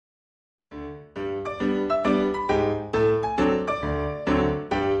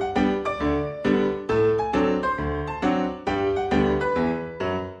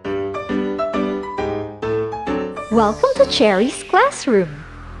Welcome to Cherry's classroom.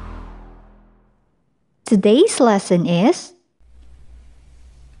 Today's lesson is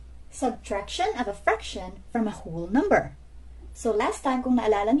subtraction of a fraction from a whole number. So last time, kung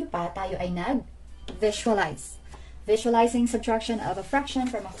naalala nyo pa, tayo ay nag-visualize. Visualizing subtraction of a fraction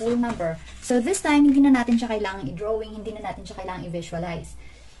from a whole number. So this time, hindi na natin siya kailangang i-drawing, hindi na natin siya kailangang i-visualize.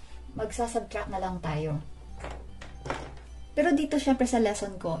 Magsasubtract na lang tayo. Pero dito, syempre sa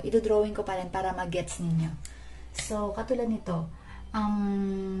lesson ko, i-drawing ko pa rin para mag-gets ninyo. So, katulad nito,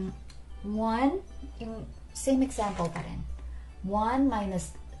 1, yung same example pa rin. 1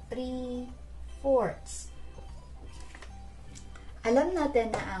 minus 3/4. Alam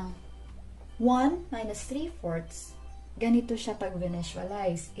natin na ang 1 minus 3/4, ganito siya pag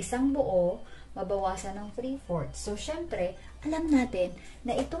visualize. Isang buo, mabawasan ng 3/4. So, syempre, alam natin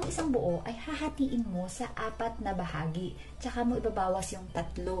na itong isang buo ay hahatiin mo sa 4 na bahagi. Tsaka mo ibabawas yung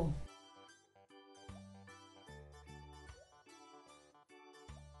 3.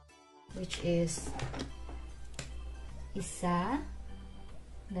 Which is 1,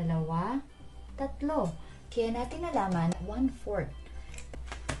 2, 3. Kaya natin nalaman 1/4.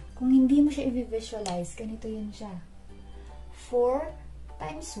 Kung hindi mo siya i-visualize, ganito yun siya. 4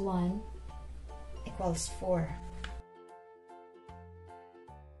 times 1 equals 4.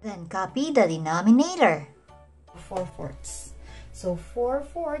 Then copy the denominator. 4/4. So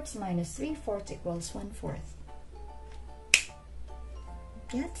 4/4 minus 3/4 equals 1/4.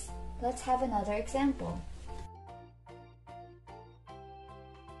 Yes? Let's have another example.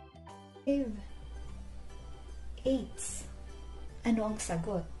 5/8. Ano ang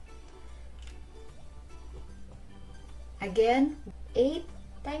sagot? Again, 8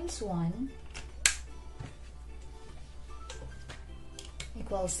 times 1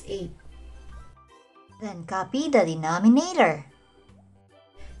 equals 8. Then copy the denominator.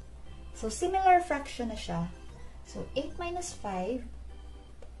 So, similar fraction na siya. So, 8 minus 5,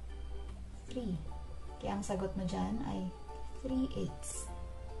 3. Kaya ang sagot mo dyan ay 3/8.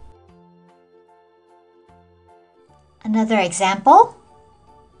 Another example?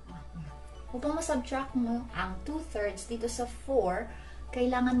 Upang masubtract mo ang 2/3 dito sa 4,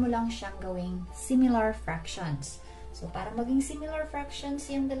 kailangan mo lang siyang gawing similar fractions. So, para maging similar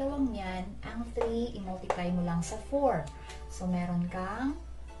fractions yung dalawang yan, ang 3, i-multiply mo lang sa 4. So, meron kang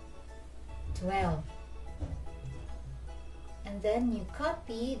 12. And then, you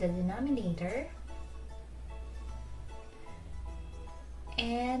copy the denominator.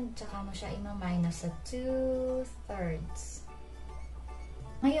 And, tsaka mo siya ima-minus sa 2/3.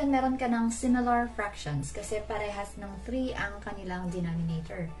 Ngayon, meron ka ng similar fractions kasi parehas ng 3 ang kanilang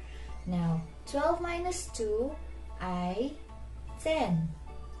denominator. Now, 12 minus 2 ay 10.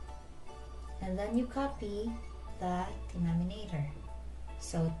 And then you copy the denominator.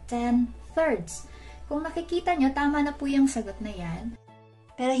 So, 10/3. Kung nakikita nyo, tama na po yung sagot na yan.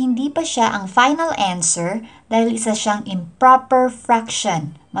 Pero hindi pa siya ang final answer dahil isa siyang improper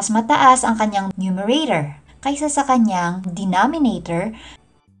fraction. Mas mataas ang kanyang numerator kaysa sa kanyang denominator.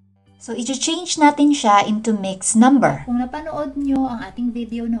 So, i-change natin siya into mixed number. Kung napanood nyo ang ating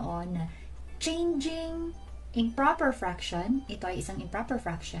video noon na changing improper fraction, ito ay isang improper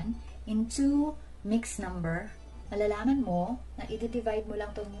fraction, into mixed number, malalaman mo na i-divide mo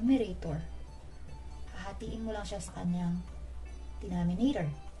lang itong numerator. Hahatiin mo lang siya sa kanyang denominator.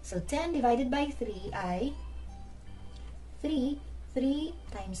 So, 10 divided by 3 ay 3. 3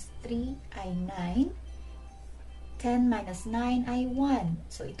 times 3 ay 9. 10 minus 9 ay 1.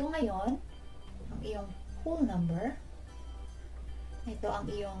 So, ito ngayon, ang iyong whole number. Ito ang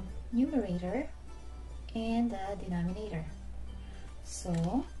iyong numerator and the denominator. So,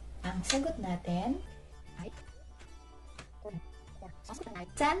 ang sagot natin ay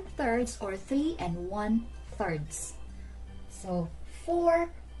 10/3 or 3 and 1/3. So, 4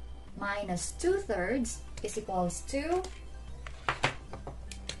 minus 2/3 is equals to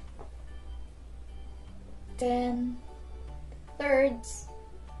 10/3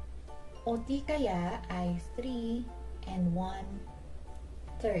 o di kaya ay 3 and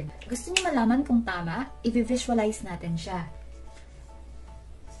 1/3. Gusto niyo malaman kung tama? I-visualize natin siya.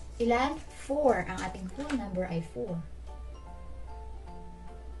 Ilan? 4. Ang ating whole number ay 4.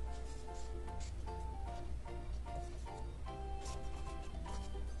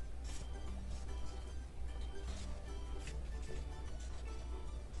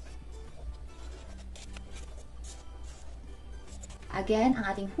 Again,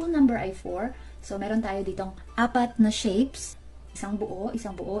 ang ating whole number ay 4. So, meron tayo ditong 4 na shapes. Isang buo,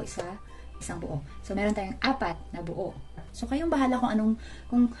 isang buo, isang buo. So, meron tayong 4 na buo. So, kayong bahala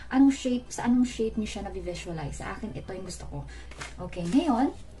kung anong shape, sa anong shape niyo siya na-visualize. Sa akin, ito yung gusto ko. Okay,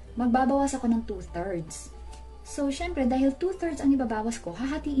 ngayon, magbabawas ako ng 2/3. So, syempre, dahil 2/3 ang ibabawas ko,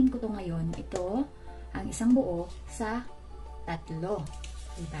 hahatiin ko to ngayon. Ito, ang isang buo sa 3.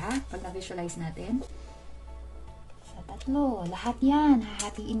 Diba? Pag na-visualize natin. Sa 3. Lahat yan,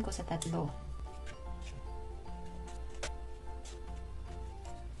 hahatiin ko sa 3.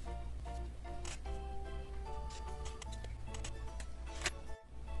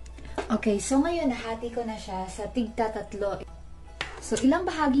 Okay, so ngayon, nahati ko na siya sa tigta-3. So, ilang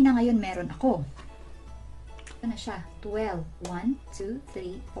bahagi na ngayon meron ako? Ito na siya. 12. 1, 2,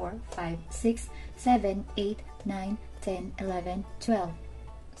 3, 4, 5, 6, 7, 8, 9, 10, 11, 12.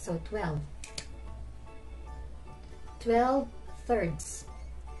 So, 12. 12 thirds.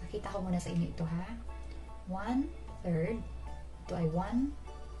 Nakita ko muna sa inyo ito, ha? 1/3. Ito ay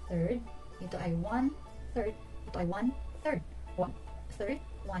 1/3. Ito ay 1/3. Ito ay 1/3. 1/3.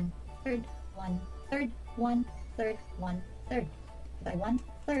 1/3. 1/3. 1/3. 1/3. Ito ay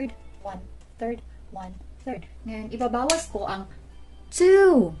 1/3. 1/3. 1/3. Ngayon, ibabawas ko ang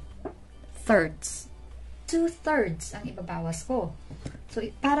 2/3. 2/3 ang ibabawas ko. So,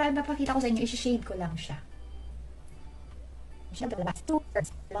 para mapakita ko sa inyo, isi-shade ko lang siya. Shade ko lang. 2/3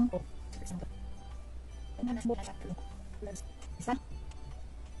 lang ko. Isa.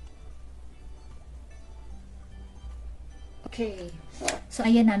 Okay. So,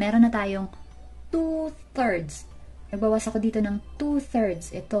 ayan na. Meron na tayong 2/3. Nagbawas ako dito ng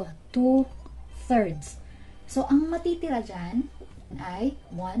 2/3. Ito, 2/3. So, ang matitira dyan ay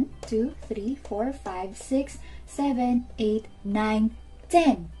 1, 2, 3, 4, 5, 6, 7, 8, 9,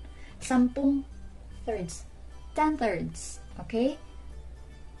 10. 10 thirds. 10 thirds. Okay?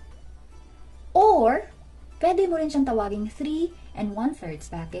 Or, pwede mo rin siyang tawaging 3 and 1/3.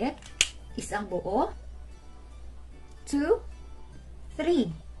 Bakit? Isang buo. 2,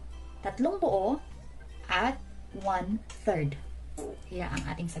 3. 3 buo at 1/3. Kaya ang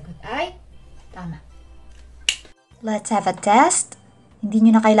ating sagot ay tama. Let's have a test. Hindi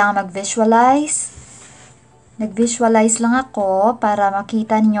nyo na kailangan mag-visualize. Nag-visualize lang ako para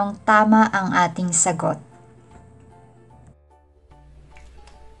makita ninyong tama ang ating sagot.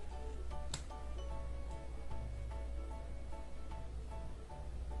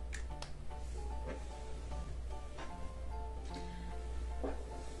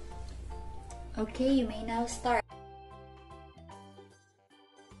 Okay, you may now start.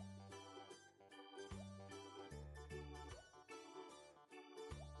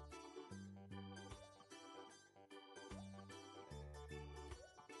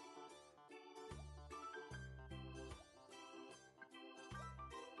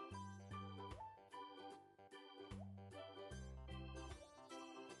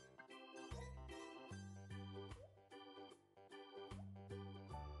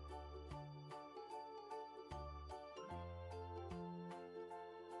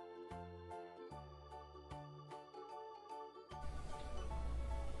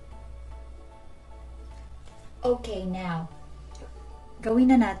 Okay, now,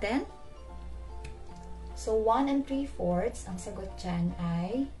 gawin na natin. So, 1 and 3/4, ang sagot dyan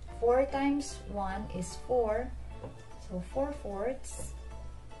ay 4 times 1 is 4. So, 4/4.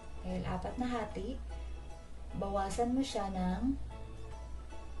 Dahil 4 na hati, bawasan mo siya ng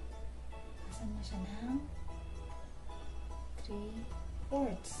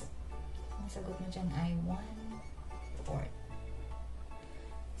 3/4. Ang sagot mo dyan ay 1/4.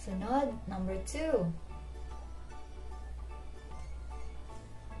 Sunod, number 2.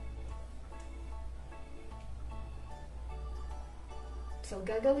 So,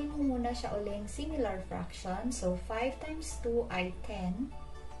 gagawin mo muna siya uling similar fraction. So, 5 times 2 ay 10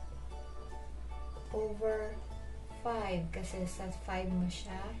 over 5. Kasi sa 5 mo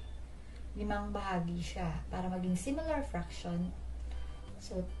siya, 5 bahagi siya. Para maging similar fraction.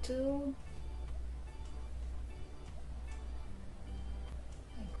 So, 2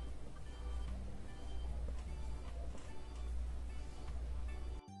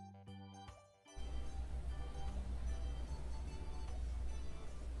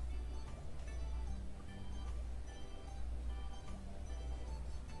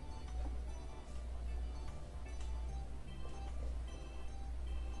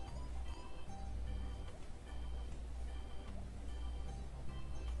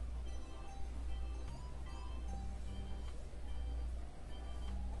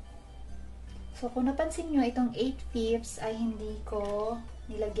 So, kung napansin nyo, itong 8/5 ay hindi ko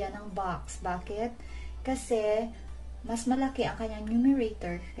nilagyan ng box. Bakit? Kasi, mas malaki ang kanyang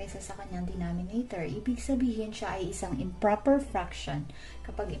numerator kaysa sa kanyang denominator. Ibig sabihin siya ay isang improper fraction.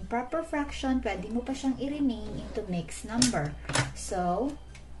 Kapag improper fraction, pwede mo pa siyang i-rename into mixed number. So,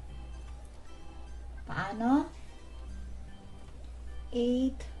 paano?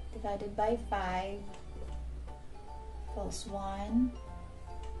 8 divided by 5 plus 1.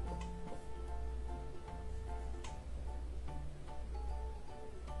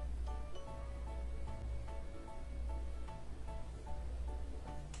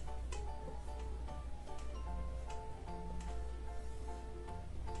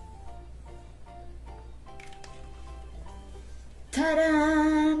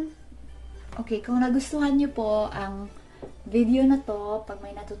 Tadaan! Okay, kung nagustuhan niyo po ang video na to, pag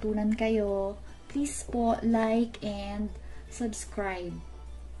may natutunan kayo, please po like and subscribe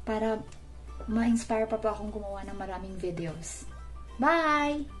para ma-inspire pa po akong gumawa ng maraming videos.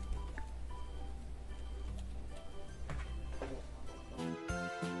 Bye!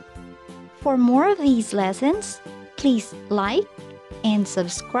 For more of these lessons, please like and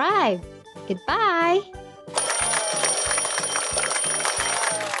subscribe. Goodbye!